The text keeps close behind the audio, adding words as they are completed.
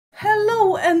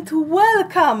Hello and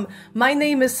welcome! My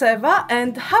name is Eva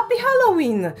and happy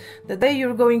Halloween! The day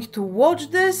you're going to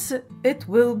watch this, it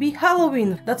will be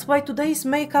Halloween. That's why today's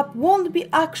makeup won't be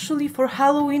actually for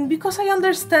Halloween, because I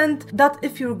understand that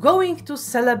if you're going to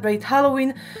celebrate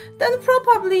Halloween, then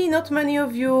probably not many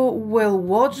of you will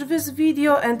watch this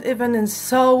video, and even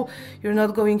so, you're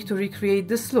not going to recreate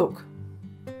this look.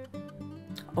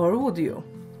 Or would you?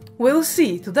 We'll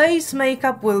see. Today's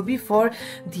makeup will be for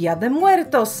Día de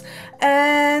Muertos,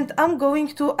 and I'm going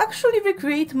to actually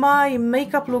recreate my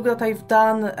makeup look that I've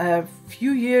done a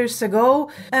few years ago.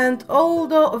 And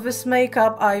although this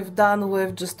makeup I've done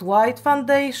with just white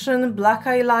foundation, black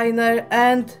eyeliner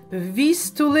and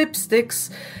these two lipsticks,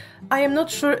 I am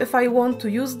not sure if I want to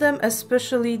use them,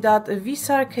 especially that these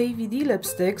are KVD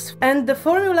lipsticks and the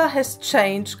formula has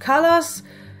changed. Colors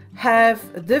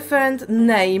have different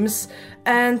names,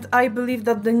 and I believe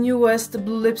that the newest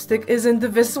blue lipstick isn't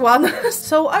this one.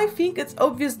 So I think it's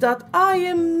obvious that I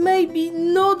am maybe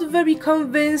not very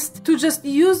convinced to just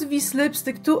use this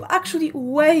lipstick, to actually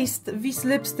waste these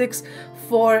lipsticks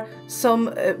for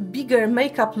some bigger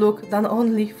makeup look than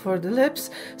only for the lips.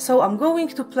 So I'm going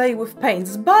to play with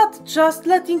paints, but just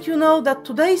letting you know that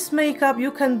today's makeup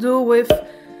you can do with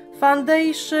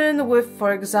foundation, with,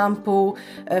 for example,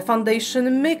 a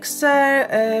foundation mixer,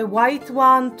 a white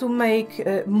one to make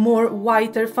more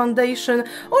whiter foundation,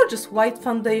 or just white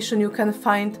foundation. You can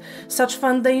find such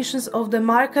foundations of the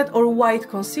market, or white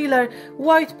concealer,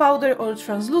 white powder or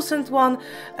translucent one,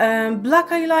 black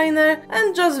eyeliner,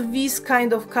 and just these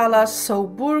kind of colors, so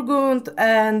burgund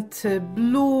and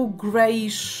blue gray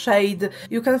shade.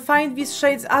 You can find these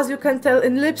shades, as you can tell,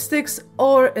 in lipsticks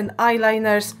or in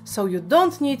eyeliners, so you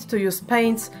don't need to use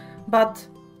paints, but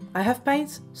I have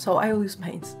paints, so I will use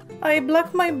paints. I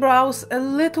blacked my brows a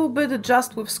little bit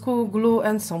just with school glue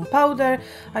and some powder.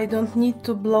 I don't need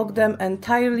to block them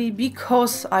entirely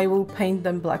because I will paint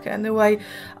them black anyway.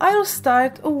 I'll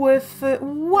start with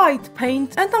white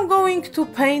paint, and I'm going to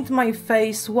paint my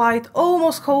face white,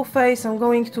 almost whole face. I'm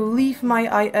going to leave my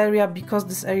eye area because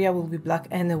this area will be black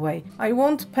anyway. I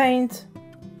won't paint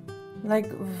like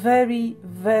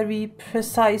very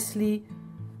precisely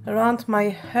around my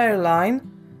hairline.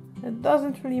 It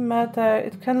doesn't really matter,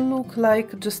 it can look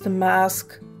like just a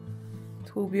mask,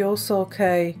 it will be also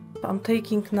okay. I'm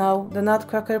taking now the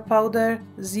Nutcracker powder,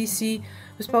 Zeesea.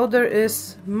 This powder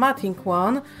is matting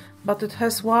one, but it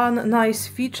has one nice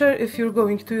feature: if you're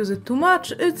going to use it too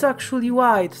much, it's actually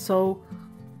white. So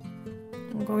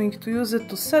I'm going to use it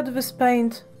to set this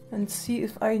paint and see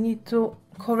if I need to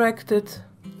correct it,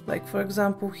 like for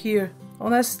example here.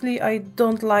 Honestly, I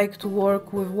don't like to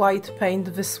work with white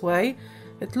paint this way.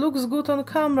 It looks good on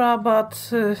camera, but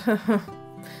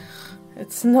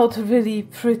it's not really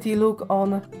pretty look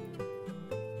on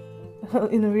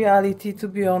in reality, to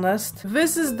be honest.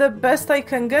 This is the best I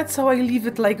can get, so I leave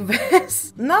it like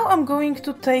this. Now I'm going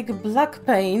to take black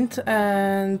paint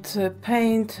and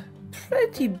paint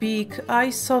pretty big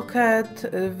eye socket,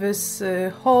 this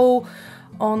hole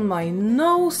on my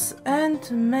nose, and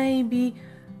maybe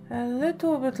a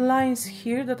little bit lines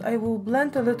here that I will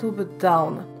blend a little bit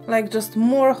down, like just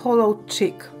more hollow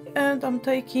cheek. And I'm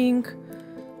taking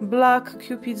black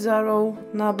Cupid's arrow,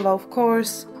 Nabla of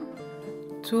course,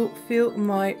 to fill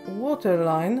my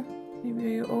waterline.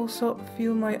 Maybe you also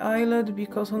feel my eyelid,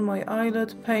 because on my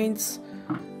eyelid paints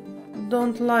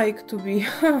don't like to be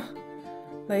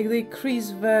like they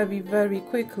crease very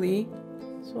quickly.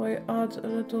 So I add a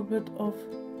little bit of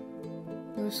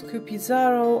this Cupid's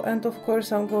arrow, and of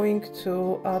course I'm going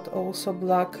to add also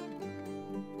black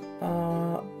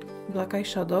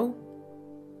eyeshadow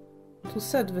to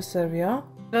set this area.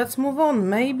 Let's move on.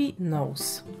 Maybe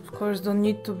nose. Of course, don't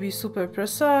need to be super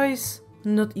precise,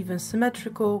 not even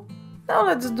symmetrical. Now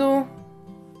let's do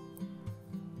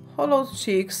hollow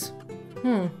cheeks.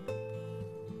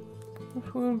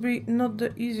 Which will be not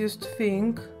the easiest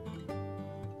thing,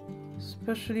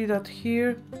 especially that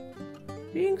here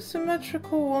being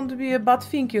symmetrical won't be a bad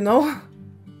thing, you know.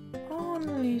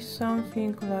 Only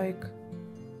something like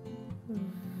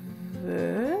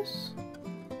this.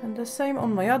 And the same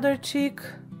on my other cheek.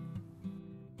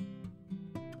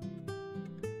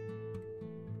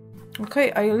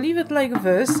 Okay, I leave it like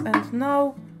this, and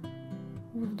now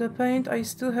with the paint I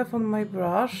still have on my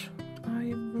brush,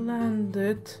 I blend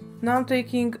it. Now I'm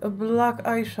taking a black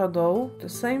eyeshadow, the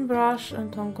same brush,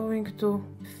 and I'm going to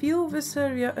fill this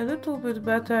area a little bit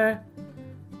better,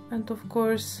 and of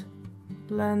course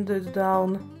blend it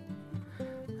down.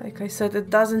 Like I said, it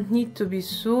doesn't need to be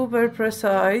super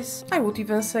precise. I would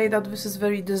even say that this is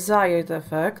very desired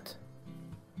effect.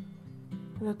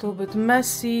 A little bit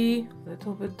messy, a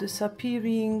little bit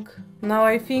disappearing. Now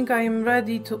I think I am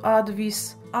ready to add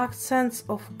these accents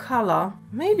of color.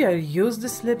 Maybe I'll use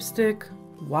this lipstick.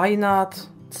 Why not?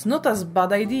 It's not as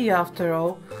bad idea after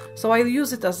all. So I'll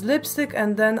use it as lipstick,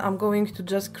 and then I'm going to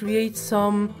just create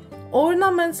some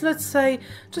ornaments, let's say,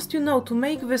 just, you know, to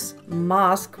make this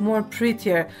mask more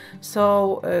prettier.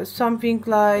 So something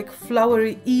like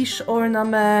flowery-ish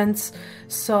ornaments,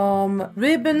 some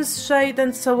ribbons shade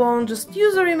and so on. Just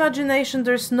use your imagination.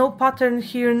 There's no pattern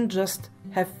here, just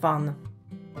have fun.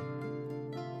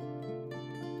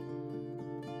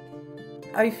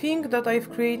 I think that I've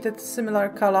created similar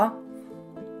color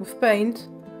with paint.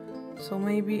 So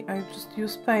maybe I just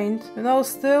use paint. You know,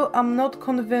 still I'm not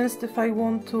convinced if I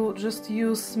want to just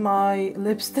use my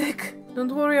lipstick.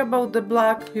 Don't worry about the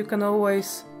black, you can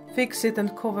always fix it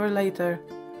and cover later.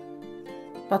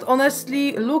 But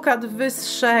honestly, look at this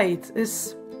shade.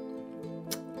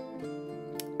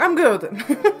 I'm good.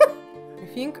 I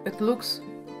think it looks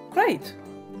great.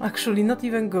 Actually, not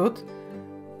even good.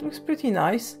 It looks pretty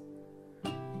nice.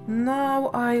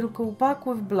 Now I'll go back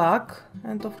with black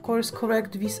and of course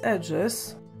correct these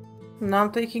edges. Now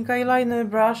I'm taking eyeliner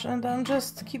brush and I'm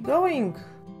just keep going.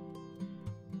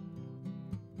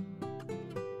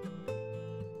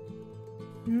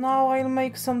 Now I'll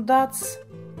make some dots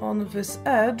on this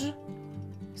edge,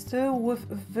 still with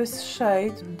this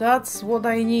shade. That's what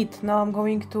I need. Now I'm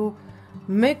going to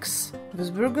mix this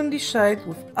burgundy shade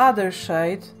with other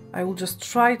shade. I will just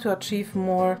try to achieve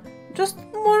more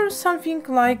something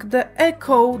like the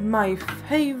Echo, my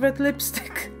favorite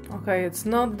lipstick. Okay, it's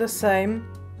not the same.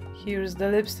 Here's the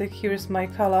lipstick, here's my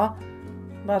color,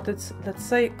 but it's, let's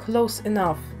say, close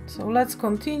enough. So let's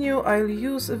continue. I'll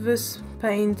use this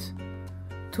paint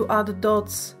to add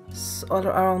dots all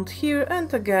around here,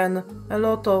 and again a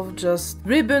lot of just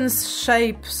ribbons,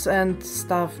 shapes and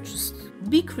stuff. Just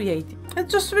be creative.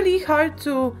 It's just really hard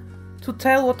to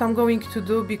tell what I'm going to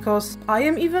do because I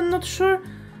am even not sure.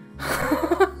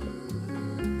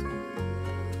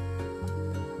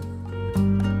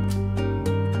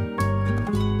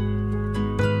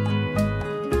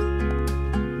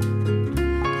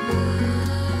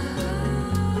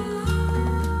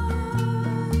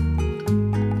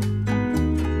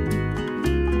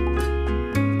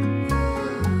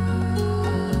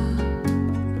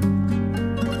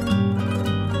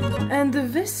 And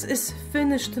this is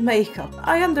finished makeup.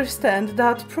 I understand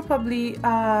that probably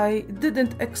I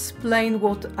didn't explain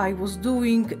what I was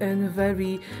doing in a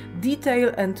very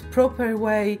detailed and proper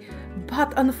way,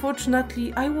 but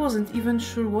unfortunately I wasn't even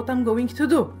sure what I'm going to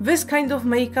do. This kind of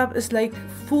makeup is like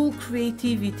full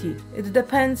creativity. It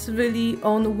depends really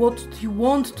on what you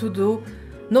want to do,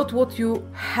 not what you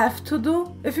have to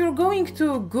do. If you're going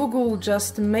to Google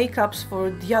just makeups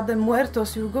for Dia de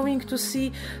Muertos, you're going to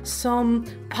see some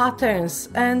patterns,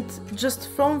 and just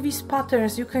from these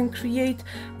patterns you can create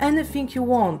anything you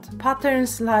want.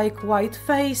 Patterns like white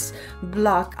face,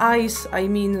 black eyes, I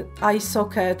mean eye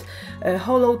socket,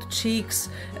 hollowed cheeks,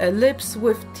 lips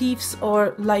with teeth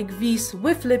or like these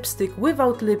with lipstick,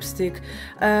 without lipstick,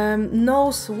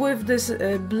 nose with this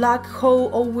black hole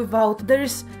or without. There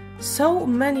is so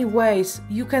many ways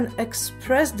you can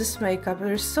express this makeup.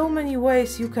 There's so many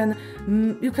ways you can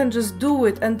just do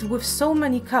it, and with so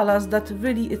many colors that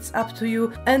really it's up to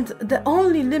you, and the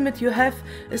only limit you have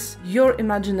is your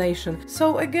imagination.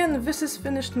 So again, this is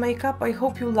finished makeup. I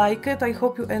hope you like it. I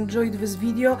hope you enjoyed this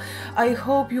video. I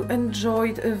hope you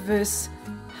enjoyed this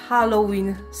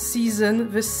Halloween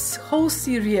season, this whole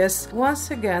series. Once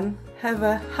again, have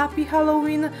a happy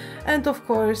Halloween, and of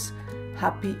course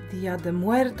happy Dia de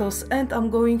Muertos, and I'm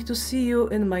going to see you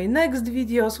in my next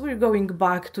videos. We're going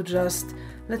back to just,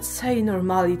 let's say,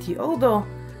 normality. Although,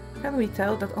 can we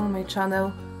tell that on my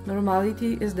channel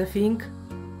normality is the thing?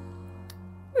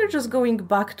 We're just going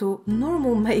back to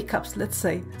normal makeups, let's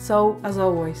say. So, as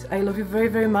always, I love you very,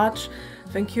 very much.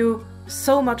 Thank you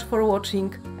so much for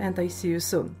watching, and I see you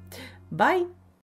soon. Bye!